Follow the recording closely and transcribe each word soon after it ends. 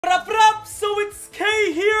What up? So it's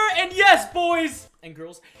Kay here, and yes, boys and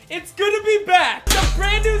girls, it's good to be back. The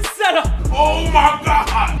brand new setup. Oh my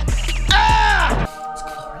god! Ah! It's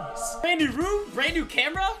glorious. Brand new room, brand new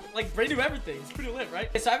camera, like brand new everything. It's pretty lit, right?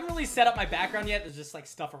 So I haven't really set up my background yet. There's just like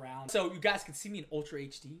stuff around, so you guys can see me in Ultra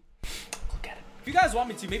HD. Look at it. If you guys want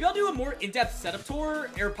me to, maybe I'll do a more in-depth setup tour,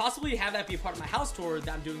 or possibly have that be a part of my house tour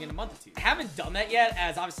that I'm doing in a month or two. I haven't done that yet,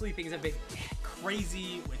 as obviously things have been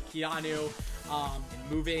crazy with Keanu and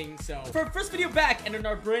moving. So for our first video back and in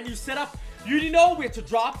our brand new setup, you already know we have to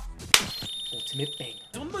drop ultimate banger.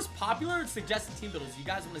 One of the most popular suggested team builders you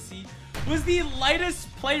guys want to see was the lightest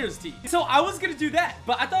players team. So I was gonna do that,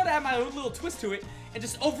 but I thought I'd add my own little twist to it and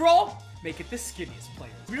just overall make it the skinniest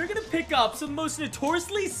players. We're gonna pick up some of the most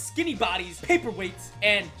notoriously skinny bodies, paperweights,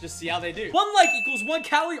 and just see how they do. 1 like equals 1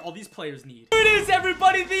 calorie all these players need. Here it is,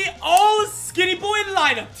 everybody, the all skinny boy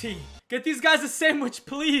lineup team. Get these guys a sandwich,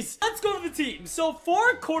 please. Let's go to the team. So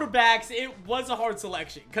for quarterbacks, it was a hard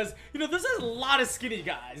selection because, you know, there's a lot of skinny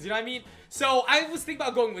guys, you know what I mean? So I was thinking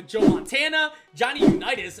about going with Joe Montana, Johnny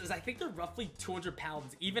Unitas, as I think they're roughly 200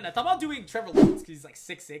 pounds even. I thought about doing Trevor Lawrence because he's like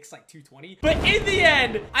 6'6", like 220. But in the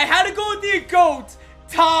end, I had to go with the GOAT,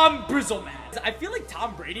 Tom Brizzleman. I feel like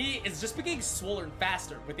Tom Brady is just getting swoller and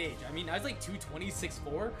faster with age. I mean, I was like 220,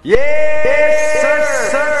 6'4".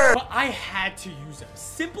 Yes, sir! But I had to use him.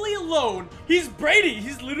 Simply alone, he's Brady.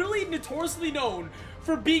 He's literally notoriously known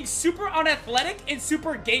for being super unathletic and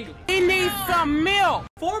super gangly. He needs some milk.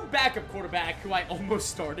 For backup quarterback, who I almost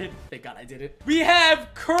started, thank God I did it, we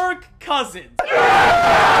have Kirk Cousins.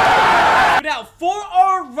 Now, for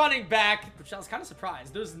our running back, which I was kind of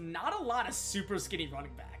surprised, there's not a lot of super skinny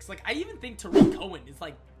running backs. Like, I even think Tariq Cohen is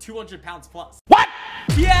like 200 pounds plus. What?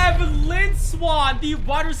 We have Lynn Swan, the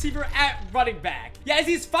wide receiver at running back. Yes,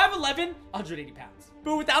 he's 5'11", 180 pounds.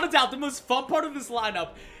 But without a doubt, the most fun part of this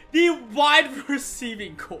lineup, the wide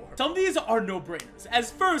receiving core. Some of these are no-brainers.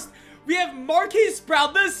 As first, we have Marquise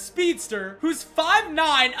Brown, the speedster, who's 5'9",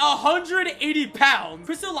 180 pounds.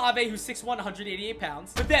 Chris Olave, who's 6'1", 188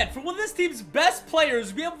 pounds. But then, for one of this team's best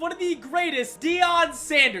players, we have one of the greatest, Deion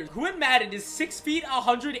Sanders, who in Madden is 6 feet,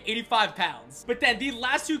 185 pounds. But then, the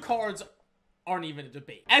last 2 cards aren't even a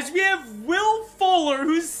debate. As we have Will Fuller,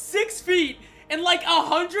 who's 6 feet and like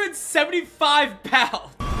 175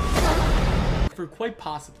 pounds. For quite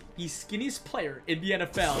possibly the skinniest player in the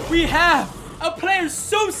NFL, we have a player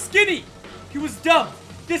so skinny he was dubbed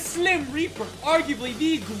the Slim Reaper, arguably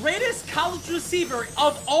the greatest college receiver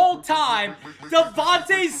of all time,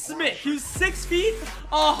 Devonta Smith, who's 6 feet,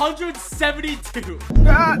 172.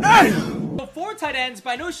 Before tight ends,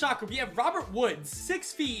 by no shocker, we have Robert Woods,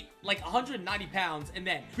 6 feet, like 190 pounds, and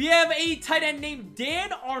then we have a tight end named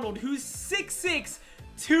Dan Arnold, who's 6'6",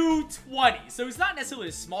 220. So he's not necessarily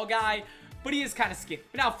a small guy, but he is kind of skinny.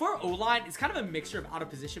 But now for O-line, it's kind of a mixture of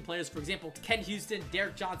out-of-position players. For example, Ken Houston,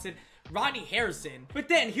 Derek Johnson, Ronnie Harrison. But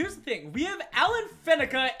then here's the thing. We have Alan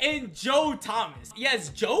Fenica and Joe Thomas. Yes,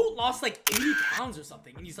 Joe lost like 80 pounds or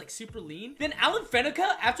something, and he's like super lean. Then Alan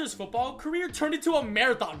Fenica, after his football career, turned into a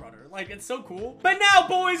marathon runner. Like, it's so cool. But now,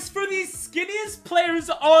 boys, for the skinniest players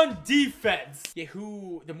on defense. Yeah,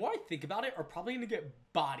 who, the more I think about it, are probably going to get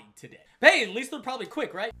bodied today. Hey, at least they're probably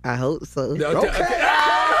quick, right? I hope so.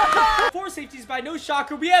 Okay. For safeties, by no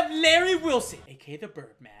shocker, we have Larry Wilson, aka the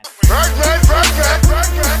Birdman.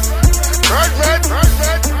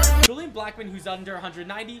 Julian Blackman, who's under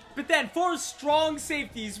 190. But then for strong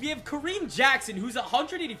safeties, we have Kareem Jackson, who's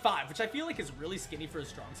 185, which I feel like is really skinny for a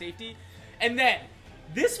strong safety. And then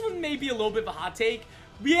this one may be a little bit of a hot take.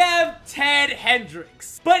 We have Ted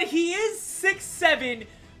Hendricks, but he is 6'7",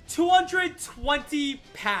 220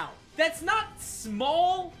 pounds. That's not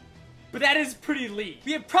small, but that is pretty lean.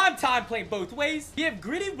 We have Prime Time playing both ways. We have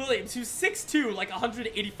Greedy Williams, who's 6'2", like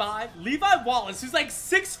 185. Levi Wallace, who's like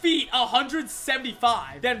 6 feet,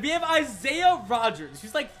 175. Then we have Isaiah Rodgers,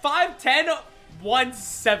 who's like 5'10",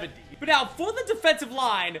 170. But now, for the defensive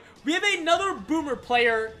line, we have another boomer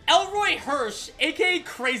player, Elroy Hirsch, aka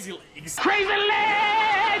Crazy Legs. Crazy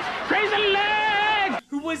Legs! Crazy Legs!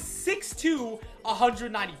 Who was 6'2",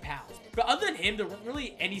 190 pounds. But other than him, there weren't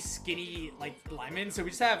really any skinny, like, linemen. So we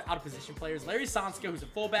just have out-of-position players. Larry Sonska, who's a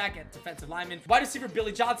fullback and defensive lineman. Wide receiver,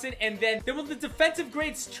 Billy Johnson. And then one of the defensive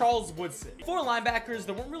greats, Charles Woodson. For linebackers,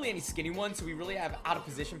 there weren't really any skinny ones. So we really have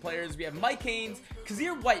out-of-position players. We have Mike Haynes,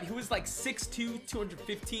 Kazir White, who is like 6'2",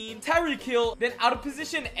 215. Tyreek Hill. Then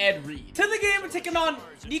out-of-position, Ed Reed. To the game, we're taking on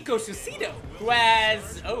Nico Cicito, who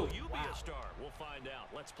has... Oh, wow.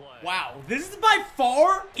 Wow, this is by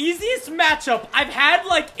far easiest matchup I've had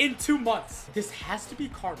like in 2 months. This has to be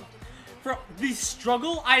karma for the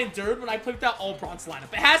struggle I endured when I put that all bronze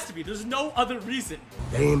lineup. It has to be. There's no other reason.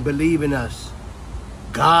 They ain't believe in us.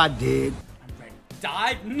 God did. I'm ready.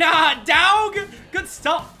 Dive. Nah, down. Good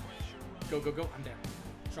stuff. Go, go, go. I'm there.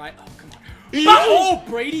 Try it. Oh, come on. Oh,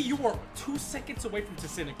 Brady, you were 2 seconds away from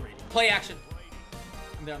disintegrating. Play action.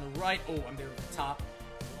 I'm there on the right. Oh, I'm there at the top.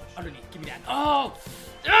 Underneath. Give me that. Oh.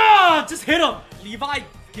 Ah, just hit him. Levi,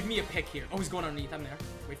 give me a pick here. Oh, he's going underneath. I'm there.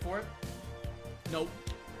 Wait for it. Nope.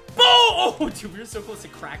 Boom! Oh, dude, we were so close to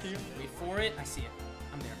cracking it. Wait for it. I see it.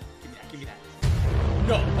 I'm there. Give me that. Give me that.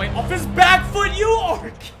 No, wait. Off his back foot. You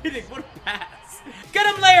are kidding. What a pass.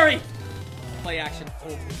 Get him, Larry. Play action.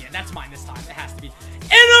 Oh, yeah. That's mine this time. It has to be.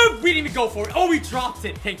 And we didn't even go for it. Oh, we dropped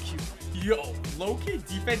it. Thank you. Yo, low-key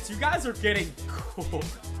defense. You guys are getting cool.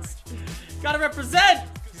 Gotta represent.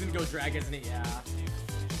 He's gonna go drag, isn't he? Yeah.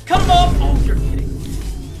 Cut him off. Oh, you're kidding.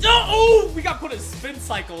 Oh, we got put in a spin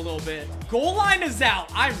cycle a little bit. Goal line is out.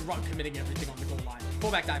 I'm run committing everything on the goal line.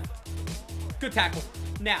 Fullback dive. Good tackle.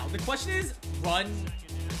 Now, the question is, run.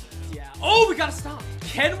 Yeah. Oh, we gotta stop.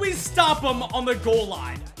 Can we stop him on the goal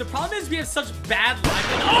line? The problem is we have such bad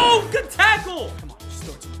linemen. Oh, good tackle. Come on, just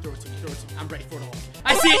throw it to me, throw it to me, throw it to me. I'm ready for it all.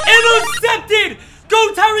 I see it. Intercepted.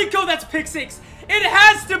 Go, Tyreek, go. That's pick 6. It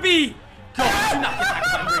has to be. Go. Do not get back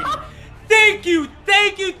by Brady. Thank you,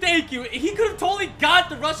 thank you, thank you. He could have totally got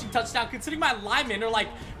the rushing touchdown considering my linemen are like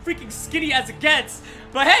freaking skinny as it gets.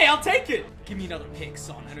 But hey, I'll take it. Give me another pick,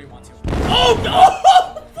 son. I know you want to. Oh,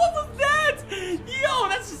 no! What was that? Yo,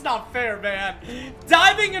 that's just not fair, man.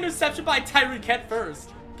 Diving interception by Tyreek head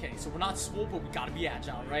first. Okay, so we're not swole, but we gotta be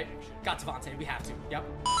agile, right? Got Devonta. We have to. Yep.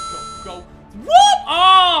 Go, go. Whoop!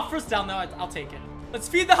 Oh, first down, though. I'll take it. Let's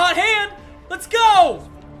feed the hot hand. Let's go.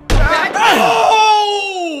 Back.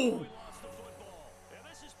 Oh!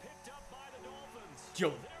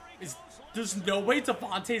 Yo, there's no way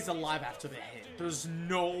Devonta's alive after the hit. There's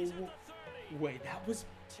no way. That was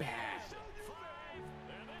bad.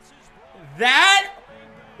 That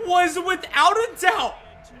was without a doubt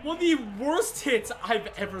one of the worst hits I've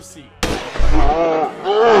ever seen.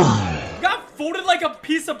 Got folded like a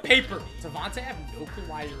piece of paper. Devonta, I have no clue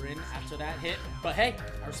why you're in after that hit, but hey,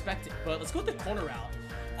 I respect it. But let's go with the corner route.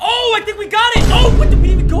 Oh, I think we got it. Oh, what did we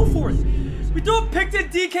even go for it? We threw a pick to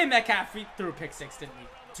DK Metcalf. We threw a pick 6, didn't we?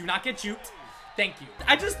 Do not get juked. Thank you.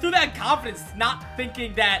 I just threw that confidence, not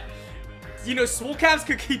thinking that, you know, swole calves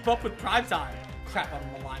could keep up with prime time. Crap on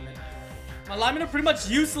my linemen. My linemen are pretty much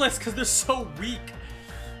useless because they're so weak.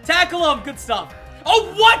 Tackle them. Good stuff.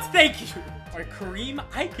 Oh, what? Thank you. All right, Kareem,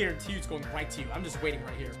 I guarantee you it's going right to you. I'm just waiting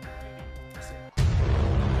right here.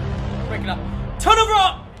 Break it up. Turnover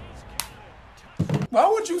up. Why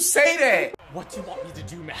would you say that? What do you want me to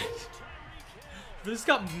do, Matt? You just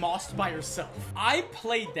got mossed by yourself. I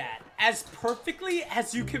played that as perfectly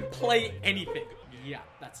as you can play anything. Yeah,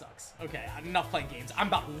 that sucks. Okay, enough playing games. I'm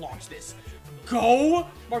about to launch this. Go!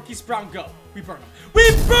 Marquise Brown, go. We burn him.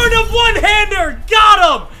 We burn him one-hander!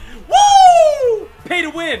 Got him! Woo! Pay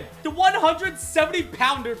to win. The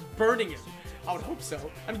 170-pounder burning him. I would hope so.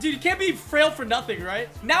 I mean, dude, you can't be frail for nothing, right?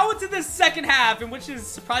 Now it's in the second half, in which is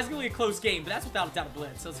surprisingly a close game, but that's without a doubt a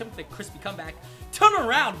blitz. So it's him with a crispy comeback. Turn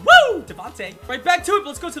around. Woo! Devonta. Right back to it.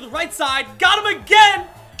 Let's go to the right side. Got him again.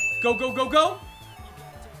 Go, go, go, go.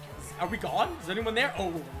 Are we gone? Is anyone there?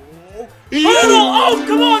 Oh. Oh,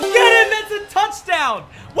 come on. Get in. That's a touchdown.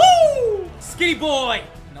 Woo! Skinny boy.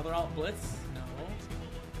 Another out blitz. No.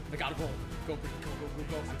 I gotta roll. Go, go, go, go,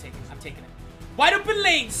 go. I'm taking it. Wide open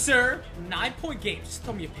lane, sir. 9-point game. Just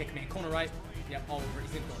throw me a pick, man. Corner right. Yep, all over.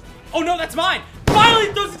 He's gonna go. Oh, no, that's mine.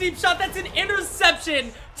 Finally throws a deep shot. That's an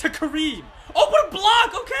interception to Kareem. Oh, what a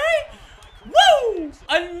block. Okay. Woo!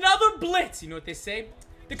 Another blitz. You know what they say?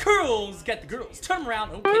 The curls get the girls. Turn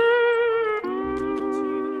around. Okay.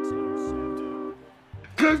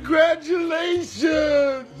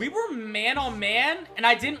 Congratulations. We were man on man, and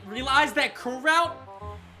I didn't realize that curl route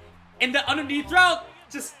and the underneath route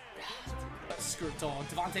just... Skirt dog.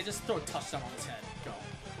 Devonta, just throw a touchdown on his head. Go.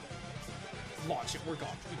 Launch it. We're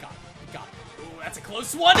gone. We got it. We got it. Ooh, that's a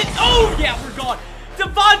close one. And, oh, yeah, we're gone.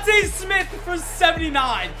 Devonta Smith for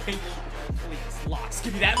 79. Thank you. Please, locks.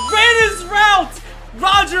 Give me that. Ran his route.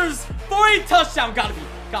 Rodgers for a touchdown. Gotta be.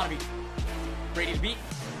 Gotta be. Brady to beat.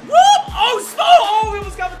 Whoop! Oh, slow. Oh, we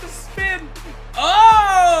almost got with the spin.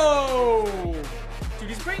 Oh! Dude,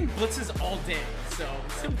 he's bringing blitzes all day. So,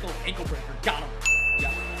 simple ankle breaker. Got him.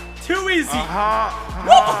 Yeah. Too easy.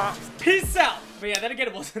 Peace out. But yeah, then again,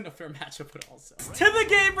 it wasn't a fair matchup at all. So. To the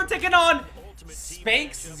game, we're taking on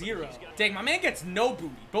Spanx 0. Dang, my man gets no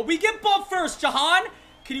booty. But we get ball first. Jahan,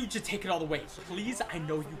 can you just take it all the way? Please, I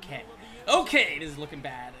know you can. Okay, this is looking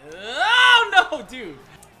bad. Oh, no, dude.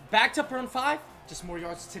 Backed up around 5. Just more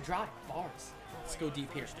yards to drive. Bars. Let's go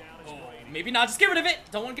deep here. Oh, maybe not. Just get rid of it.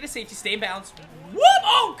 Don't want to get a safety. Stay in bounds. Whoop!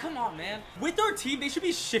 Oh, come on, man. With our team, they should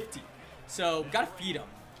be shifty. So, got to feed them.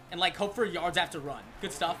 And, like, hope for yards after run.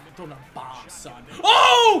 Good stuff. Throwing a bomb, son.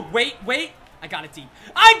 Oh! Wait. I got it deep.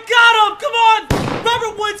 I got him! Come on!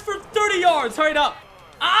 Robert Woods for 30 yards. Hurry it up.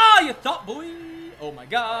 Ah, you thought, boy. Oh, my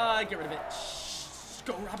God. Get rid of it. Shh.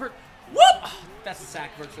 Go, Robert. Whoop! That's a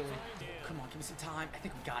sack, virtually. Come on, give me some time. I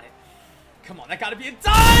think we got it. Come on, that gotta be a dime!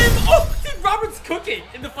 Oh, dude, Robert's cooking.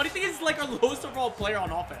 And the funny thing is, like, our lowest overall player on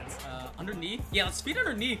offense. Underneath? Yeah, let's feed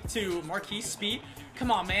underneath to Marquise Speed. Come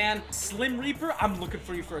on, man. Slim Reaper, I'm looking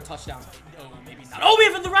for you for a touchdown. Oh, maybe not. Oh, we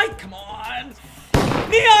have on the right. Come on.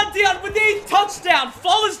 Dion with a touchdown.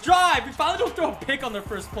 Flawless drive. We finally don't throw a pick on their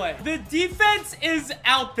first play. The defense is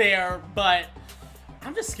out there, but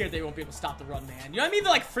I'm just scared they won't be able to stop the run, man. You know what I mean?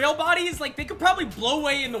 They're like frail bodies. Like, they could probably blow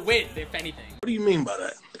away in the wind, if anything. What do you mean by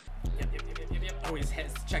that? Yep. Oh, his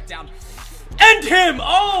head's checked down. End him!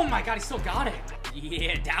 Oh my God, he still got it.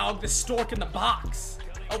 Yeah, dog, the stork in the box.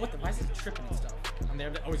 Oh, what the? Why is he tripping and stuff? I'm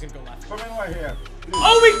there. Oh, he's gonna go left. Come in right here.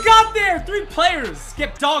 Oh, we got there! 3 players.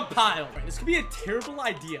 Skip dog pile. Right, this could be a terrible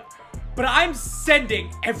idea, but I'm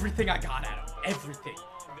sending everything I got at him. Everything.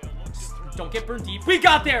 Just don't get burned deep. We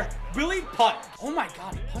got there. Willie punt. Oh my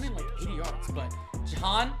God, he punted like 80 yards, but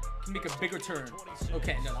Jahan can make a bigger turn.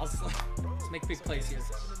 Okay, no, let's make big plays here.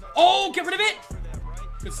 Oh, get rid of it.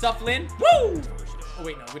 Good stuff, Lynn. Woo! Oh,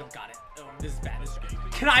 wait, no, we don't got it. Oh, this is bad.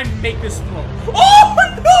 Can I make this throw? Oh,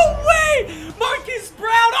 no way! Marquise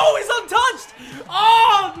Brown. Oh, he's untouched.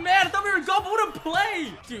 Oh, man, I thought we were gone. What a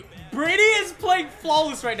play. Dude, Brady is playing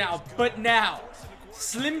flawless right now. But now,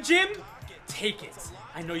 Slim Jim, take it.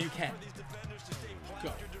 I know you can.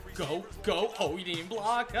 Go. Oh, you didn't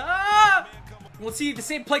block. Ah! We'll see the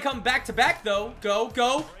same play coming back to back, though. Go.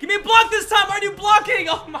 Give me a block this time. Why are you blocking?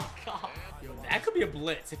 Oh, my God. Yo, that could be a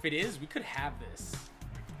blitz. If it is, we could have this.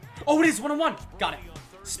 Oh, it is 1-on-1. Got it.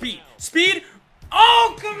 Speed.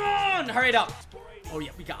 Oh, come on. Hurry it up. Oh,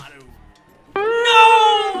 yeah, we got it.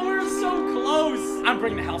 No, we're so close. I'm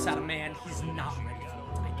bringing the house out of man. He's not ready.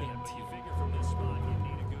 I guarantee you.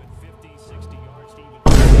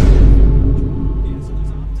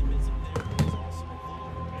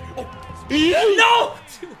 Oh. No.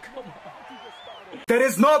 Dude, come on. There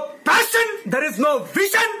is no passion. There is no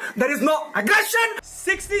vision. There is no aggression.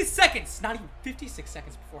 60 seconds. Not even 56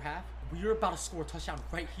 seconds before half. We are about to score a touchdown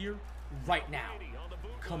right here, right now.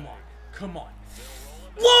 Come on.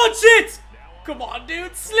 Launch it! Come on,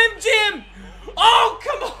 dude. Slim Jim! Oh,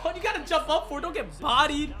 come on. You gotta jump up for it. Don't get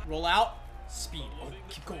bodied. Roll out. Speed. Oh,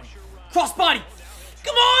 keep going. Cross body.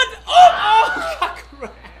 Come on. Oh, got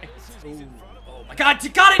cracked. Ooh. Oh, my God. You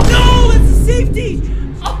got it. No, that's a safety.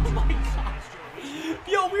 Oh, my God.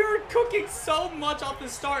 Yo, we were cooking so much off the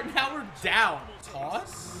start. Now we're down.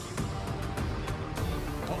 Toss.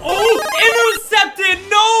 Oh, intercepted!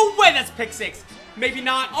 No way! That's pick 6. Maybe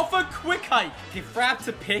not. Off a quick hike. Okay, Frap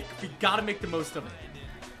to pick. We gotta make the most of it.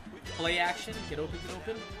 Play action. Get open.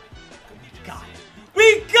 Got it.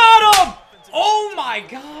 We got him! Oh my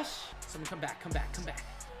gosh. Someone come back.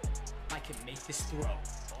 I can make this throw.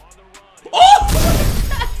 Oh!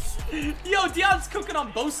 Yo, Dion's cooking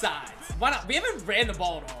on both sides. Why not? We haven't ran the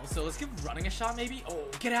ball at all, so let's give running a shot maybe. Oh,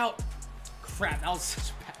 get out. Crap, that was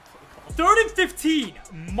such a bad play call. 3rd and 15.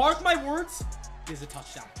 Mark my words. This is a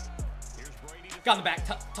touchdown. Got in the back.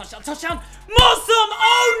 Touchdown. Awesome!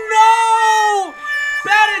 Oh no!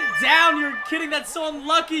 Batted down. You're kidding. That's so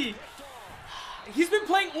unlucky. He's been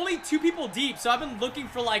playing only 2 people deep, so I've been looking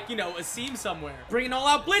for, like, you know, a seam somewhere. Bring an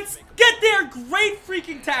all-out blitz. Get there. Great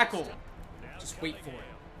freaking tackle. Just wait for it.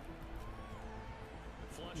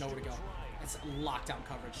 Nowhere to go. That's lockdown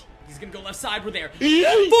coverage. He's gonna go left side. We're there.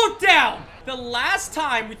 4th down. The last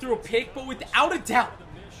time we threw a pick, but without a doubt,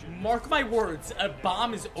 mark my words, a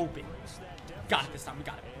bomb is open. Got it this time. We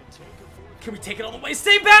got it. Can we take it all the way?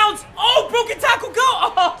 Stay bounds. Oh, broken tackle. Go.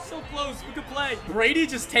 Oh, so close. We could play. Brady,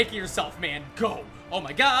 just take it yourself, man. Go. Oh,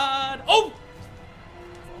 my God. Oh.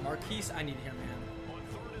 Marquise, I need him, man.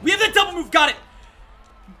 We have the double move. Got it.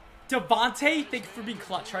 Devonta, thank you for being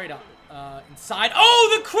clutch. Hurry up. Inside.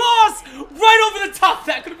 Oh, the cross. Right over the top.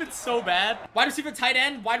 That could have been so bad. Wide receiver, tight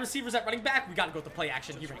end. Wide receivers at running back. We got to go with the play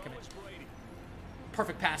action. He's ready to come in.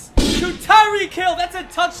 Perfect pass to Tyreek Hill. That's a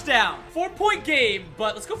touchdown. 4-point game,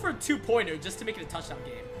 but let's go for a 2-pointer just to make it a touchdown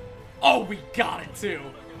game. Oh, we got it too.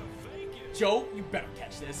 Joe, you better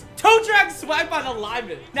catch this. Toe drag swag by the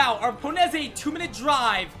lineman. Now, our opponent has a 2-minute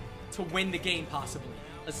drive to win the game, possibly.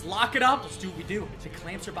 Let's lock it up. Let's do what we do. The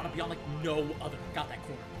clamps are about to be on like no other. Got that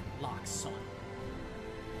corner. Lock, son.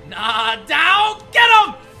 Nah, down. Get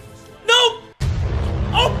him. Nope.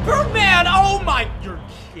 Oh, Birdman. Oh, my. You're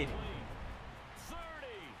kidding.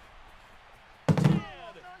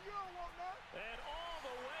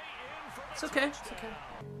 It's okay. It's okay.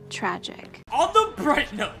 Tragic. On the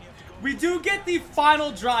bright note, we do get the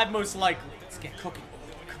final drive most likely. Let's get cooking.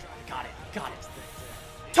 Got it. Got it.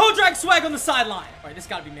 Toe drag swag on the sideline. All right, this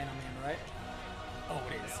got to be man on man, right? Oh,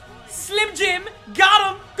 it is. Slim Jim.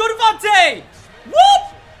 Got him. Go Devonta.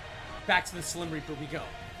 Whoop. Back to the Slim Reaper we go.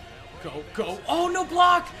 Go, go. Oh, no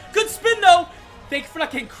block. Good spin, though. Thank you for not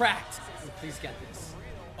getting cracked. Oh, please get this.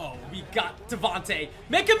 Oh, we got Devonta.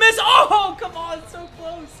 Make a miss. Oh, come on. So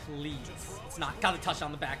close. Please. It's not. Got a touchdown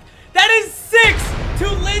on the back. That is 6 to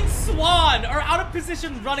Lynn Swan, our out of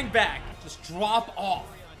position running back. Just drop off.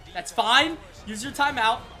 That's fine. Use your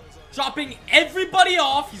timeout. Dropping everybody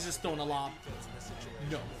off. He's just throwing a lob.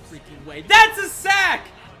 No freaking way. That's a sack.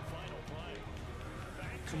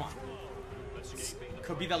 Come on.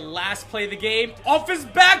 Could be the last play of the game. Off his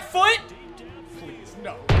back foot. Please,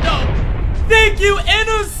 no. No. Thank you.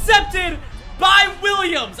 Intercepted by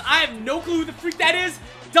Williams. I have no clue who the freak that is.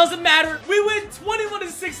 Doesn't matter. We win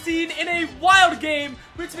 21-16 in a wild game.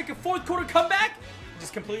 We have to make a fourth quarter comeback.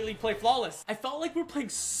 Just completely play flawless. I felt like we were playing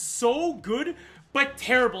so good, but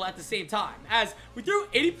terrible at the same time. As we threw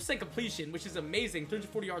 80% completion, which is amazing.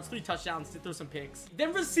 340 yards, 3 touchdowns, to throw some picks.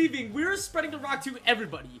 Then receiving, we were spreading the rock to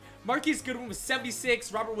everybody. Marquise Goodwin was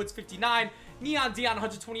 76, Robert Woods 59, Neon Dion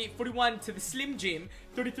 128, 41 to the Slim Jim,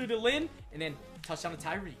 33 to Lynn, and then touchdown to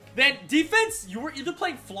Tyreek. Then defense, you were either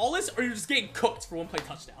playing flawless or you're just getting cooked for one play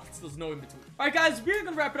touchdowns. There's no in between. All right, guys, we're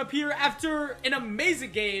gonna wrap it up here after an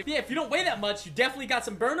amazing game. Yeah, if you don't weigh that much, you definitely got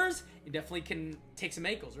some burners. You definitely can take some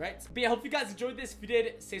ankles, right? But yeah, I hope you guys enjoyed this. If you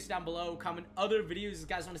did, say so down below. Comment other videos you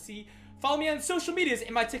guys want to see. Follow me on social medias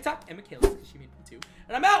and my TikTok and Michaela's, because she made them too.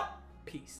 And I'm out. Peace.